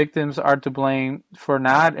now the victims are to blame for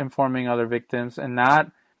not informing other victims and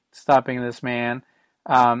not stopping this man.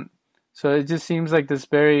 So it just seems like this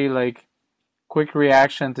very like quick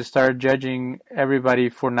reaction to start judging everybody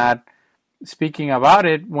for not speaking about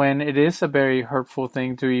it when it is a very hurtful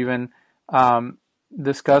thing to even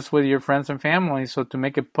discuss with your friends and family. So to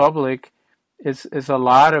make it public is a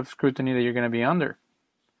lot of scrutiny that you're going to be under.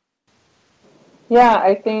 Yeah,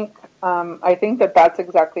 I think that that's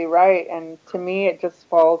exactly right. And to me, it just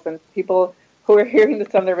falls. And people who are hearing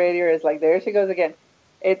this on the radio is like, there she goes again.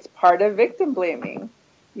 It's part of victim blaming.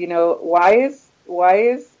 You know, why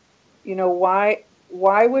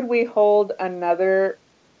would we hold another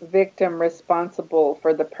victim responsible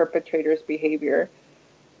for the perpetrator's behavior?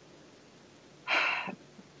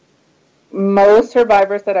 Most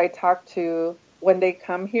survivors that I talk to, when they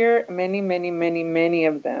come here, many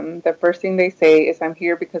of them, the first thing they say is, I'm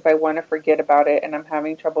here because I want to forget about it and I'm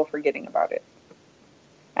having trouble forgetting about it.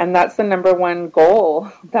 And that's the number one goal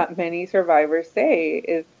that many survivors say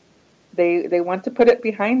is they want to put it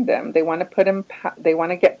behind them. They want to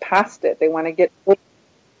get past it. They want to get.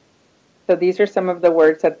 So these are some of the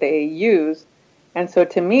words that they use. And so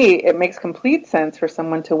to me, it makes complete sense for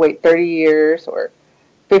someone to wait 30 years or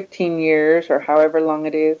 15 years or however long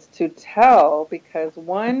it is to tell, because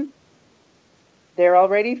one, they're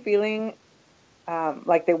already feeling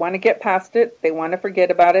like they want to get past it. They want to forget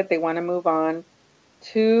about it. They want to move on.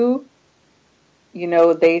 Two,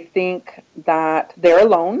 they think that they're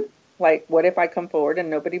alone. Like, what if I come forward and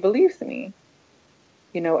nobody believes me?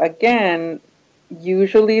 Again,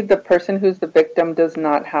 usually the person who's the victim does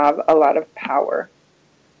not have a lot of power.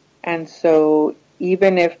 And so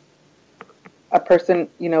even if a person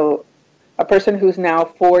who's now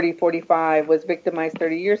 40, 45 was victimized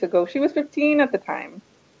 30 years ago, she was 15 at the time,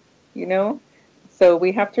 So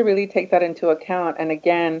we have to really take that into account. And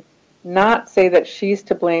again, not say that she's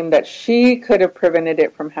to blame, that she could have prevented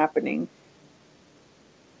it from happening.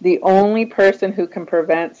 The only person who can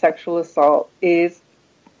prevent sexual assault is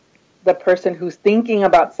the person who's thinking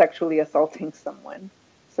about sexually assaulting someone.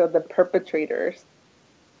 So the perpetrators.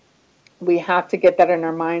 We have to get that in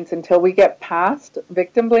our minds. Until we get past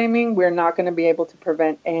victim blaming, we're not going to be able to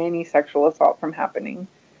prevent any sexual assault from happening.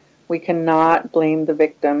 We cannot blame the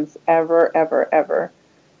victims ever, ever, ever,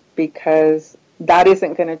 because that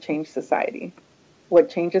isn't going to change society. What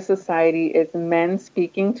changes society is men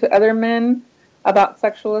speaking to other men about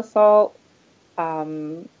sexual assault,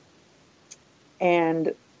 and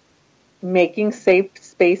making safe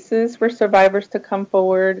spaces for survivors to come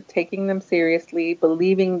forward, taking them seriously,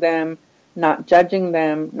 believing them, not judging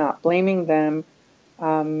them, not blaming them,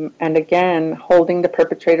 and again, holding the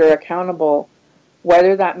perpetrator accountable,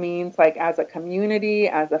 whether that means like as a community,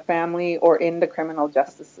 as a family, or in the criminal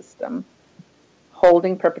justice system.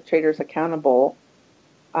 Holding perpetrators accountable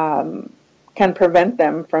can prevent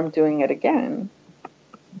them from doing it again.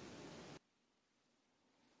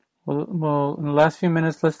 Well, in the last few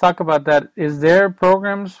minutes, let's talk about that. Is there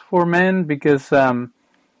programs for men? Because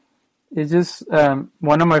it's just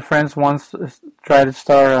one of my friends wants to try to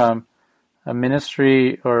start a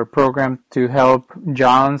ministry or a program to help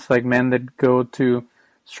Johns, like men that go to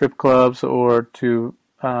strip clubs or to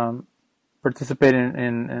participate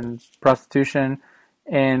in prostitution,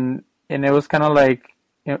 and it was kind of like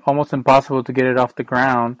almost impossible to get it off the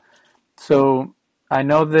ground. So I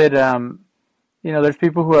know that there's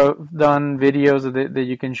people who have done videos that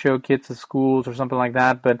you can show kids at schools or something like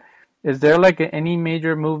that. But is there like any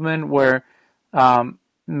major movement where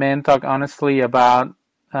men talk honestly about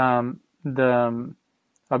the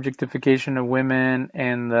objectification of women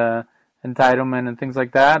and the entitlement and things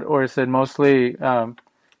like that, or is it mostly,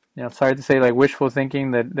 sorry to say, like wishful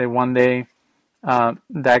thinking that one day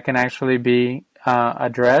that can actually be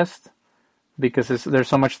addressed because there's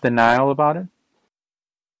so much denial about it?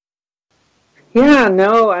 Yeah,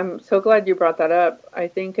 no, I'm so glad you brought that up. I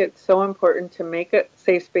think it's so important to make it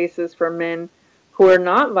safe spaces for men who are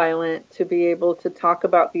not violent to be able to talk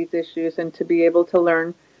about these issues and to be able to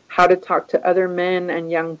learn how to talk to other men and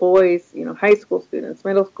young boys, high school students,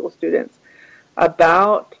 middle school students,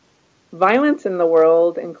 about violence in the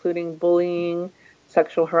world, including bullying,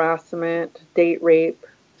 sexual harassment, date rape,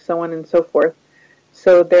 so on and so forth.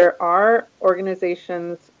 So there are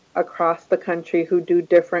organizations across the country who do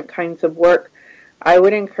different kinds of work. I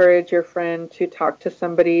would encourage your friend to talk to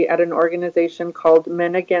somebody at an organization called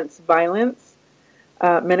Men Against Violence,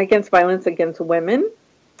 Men Against Violence Against Women.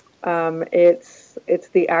 It's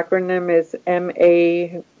the acronym is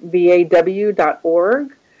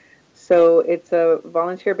MAVAW.org. So it's a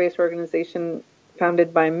volunteer-based organization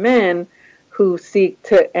founded by men who seek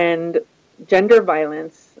to end gender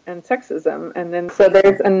violence and sexism. And then so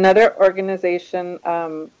there's another organization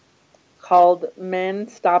called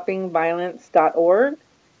menstoppingviolence.org,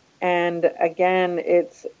 and again,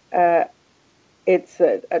 it's a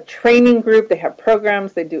training group. They have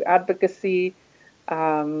programs. They do advocacy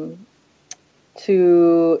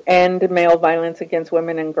to end male violence against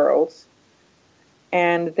women and girls.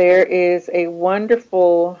 And there is a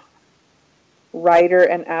wonderful writer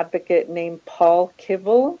and advocate named Paul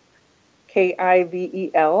Kivel,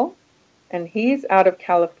 Kivel, and he's out of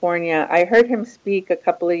California. I heard him speak a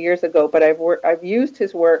couple of years ago, but I've used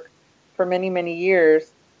his work for many, many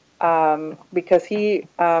years because he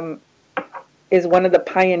is one of the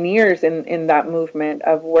pioneers in that movement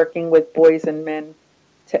of working with boys and men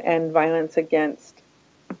to end violence against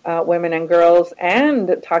women and girls,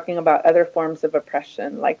 and talking about other forms of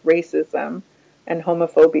oppression like racism and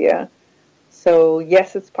homophobia. So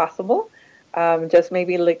yes, it's possible. Just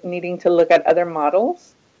maybe needing to look at other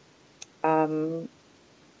models to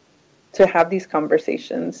have these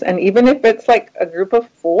conversations. And even if it's like a group of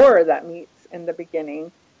 4 that meets in the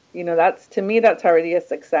beginning, you know, that's, to me, that's already a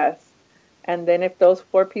success. And then if those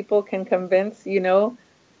 4 people can convince, you know,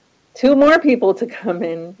 2 more people to come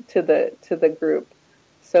in to the group.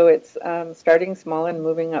 So it's starting small and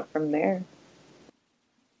moving up from there.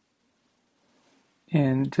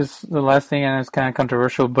 And just the last thing, and it's kind of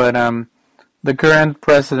controversial, but the current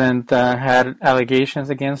president had allegations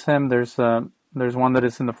against him. There's one that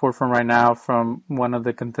is in the forefront right now from one of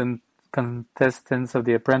the contestants of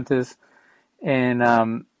The Apprentice, and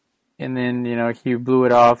then, you know, he blew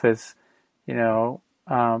it off as, you know,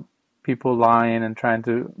 people lying and trying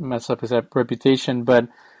to mess up his reputation. But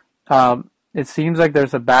it seems like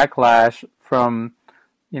there's a backlash from,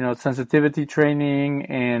 you know, sensitivity training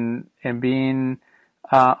and being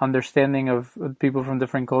understanding of people from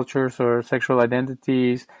different cultures or sexual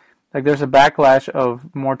identities. Like there's a backlash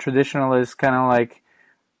of more traditionalists, kind of like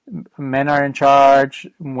men are in charge,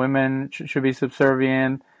 women should be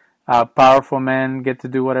subservient, powerful men get to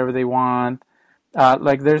do whatever they want.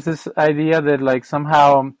 Like there's this idea that like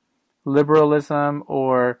somehow liberalism,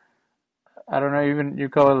 or I don't know, even you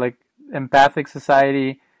call it like empathic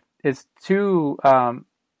society, is too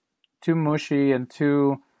mushy and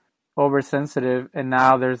too oversensitive, and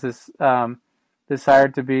now there's this desire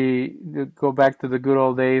to go back to the good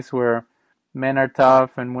old days where men are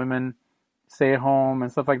tough and women stay at home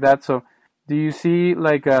and stuff like that. So do you see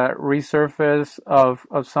like a resurface of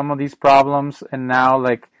some of these problems, and now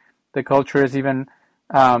like the culture is even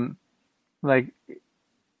like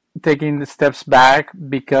taking the steps back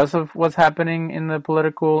because of what's happening in the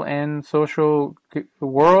political and social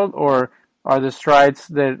world? Or are the strides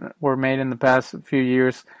that were made in the past few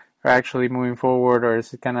years are actually moving forward, or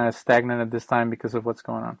is it kind of stagnant at this time because of what's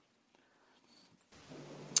going on?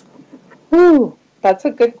 Ooh, that's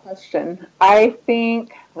a good question. I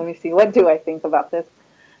think, let me see, what do I think about this?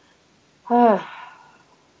 I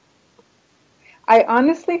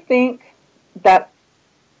honestly think that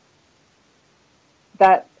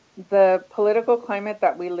the political climate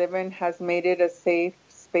that we live in has made it a safe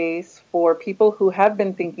space for people who have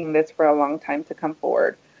been thinking this for a long time to come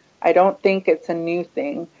forward. I don't think it's a new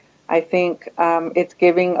thing. I think it's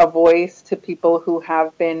giving a voice to people who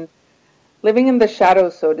have been living in the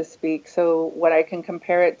shadows, so to speak. So what I can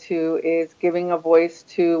compare it to is giving a voice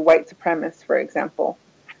to white supremacists, for example.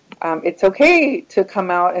 It's okay to come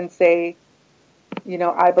out and say, you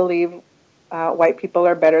know, I believe white people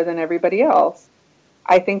are better than everybody else.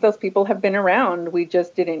 I think those people have been around. We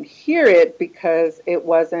just didn't hear it because it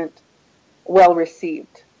wasn't well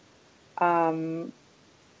received.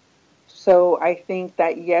 So I think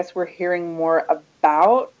that, yes, we're hearing more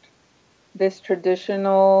about this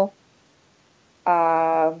traditional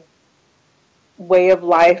way of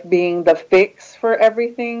life being the fix for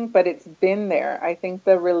everything, but it's been there. I think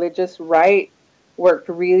the religious right worked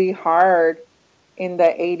really hard in the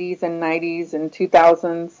 80s and 90s and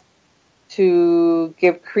 2000s to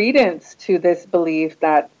give credence to this belief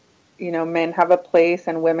that, you know, men have a place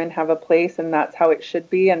and women have a place, and that's how it should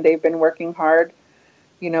be. And they've been working hard,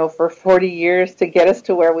 you know, for 40 years to get us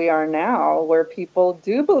to where we are now, where people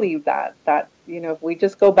do believe that, you know, if we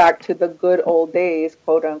just go back to the good old days,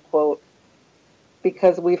 quote unquote,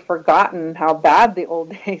 because we've forgotten how bad the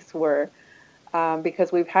old days were,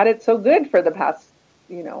 because we've had it so good for the past,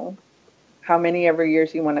 you know, how many ever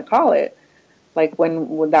years you want to call it. Like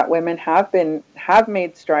when that women have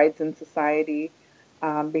made strides in society,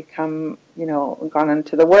 become, you know, gone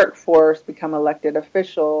into the workforce, become elected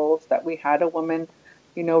officials, that we had a woman,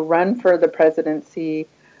 you know, run for the presidency.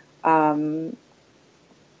 But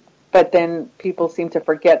then people seem to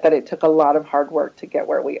forget that it took a lot of hard work to get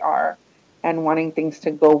where we are. and wanting things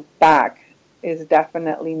to go back is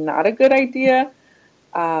definitely not a good idea.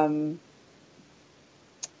 And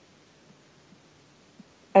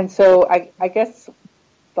so I guess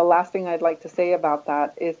the last thing I'd like to say about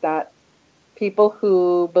that is that people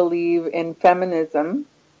who believe in feminism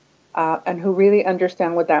and who really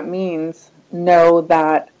understand what that means know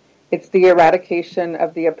that it's the eradication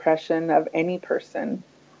of the oppression of any person.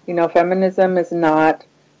 You know, feminism is not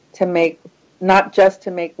just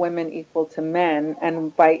to make women equal to men.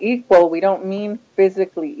 And by equal, we don't mean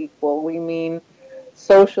physically equal. We mean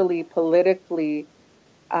socially, politically,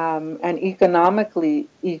 and economically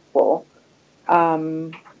equal.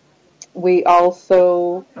 We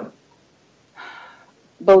also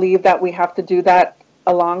believe that we have to do that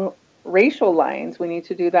along racial lines. We need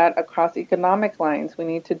to do that across economic lines. We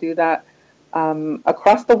need to do that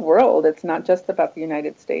across the world. It's not just about the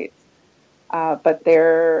United States. But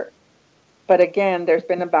again, there's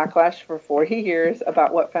been a backlash for 40 years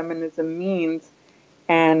about what feminism means,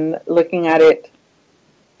 and looking at it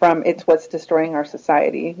from it's what's destroying our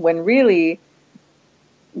society, when really,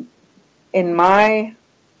 in my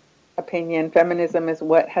opinion, feminism is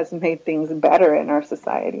what has made things better in our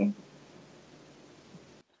society.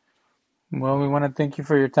 Well, we want to thank you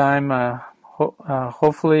for your time.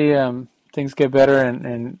 Hopefully things get better,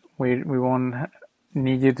 and we won't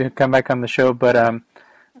need you to come back on the show, but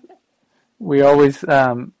we always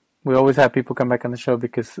have people come back on the show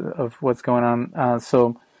because of what's going on.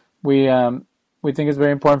 So we think it's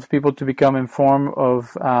very important for people to become informed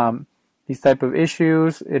of these type of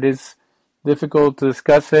issues. It is difficult to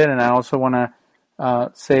discuss it, and I also want to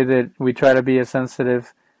say that we try to be as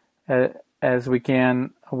sensitive as we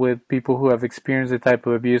can with people who have experienced the type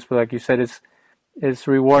of abuse. But like you said, it's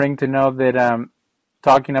rewarding to know that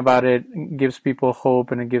talking about it gives people hope,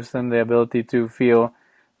 and it gives them the ability to feel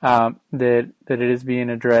that it is being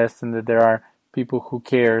addressed and that there are people who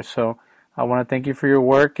care. So I want to thank you for your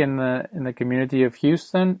work in the community of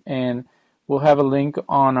Houston, and we'll have a link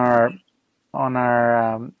on our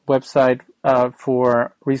website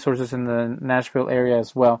for resources in the Nashville area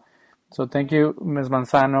as well. So thank you, Ms.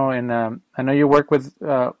 Manzano, and I know you work with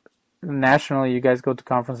nationally. You guys go to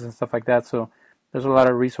conferences and stuff like that, so there's a lot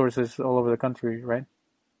of resources all over the country, right?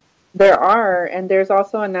 There are, and there's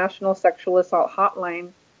also a national sexual assault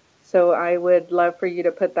hotline. So I would love for you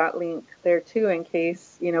to put that link there too, in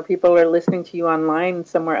case people are listening to you online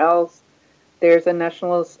somewhere else. There's a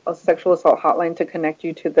national sexual assault hotline to connect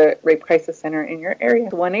you to the Rape Crisis Center in your area.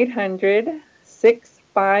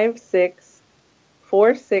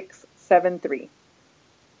 1-800-656-4673.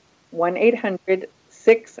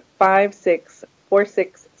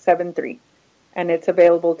 1-800-656-4673. And it's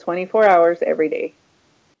available 24 hours every day.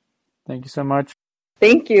 Thank you so much.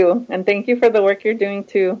 Thank you. And thank you for the work you're doing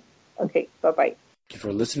too. Okay, bye-bye. Thank you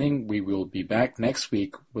for listening. We will be back next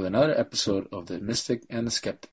week with another episode of The Mystic and the Skeptic.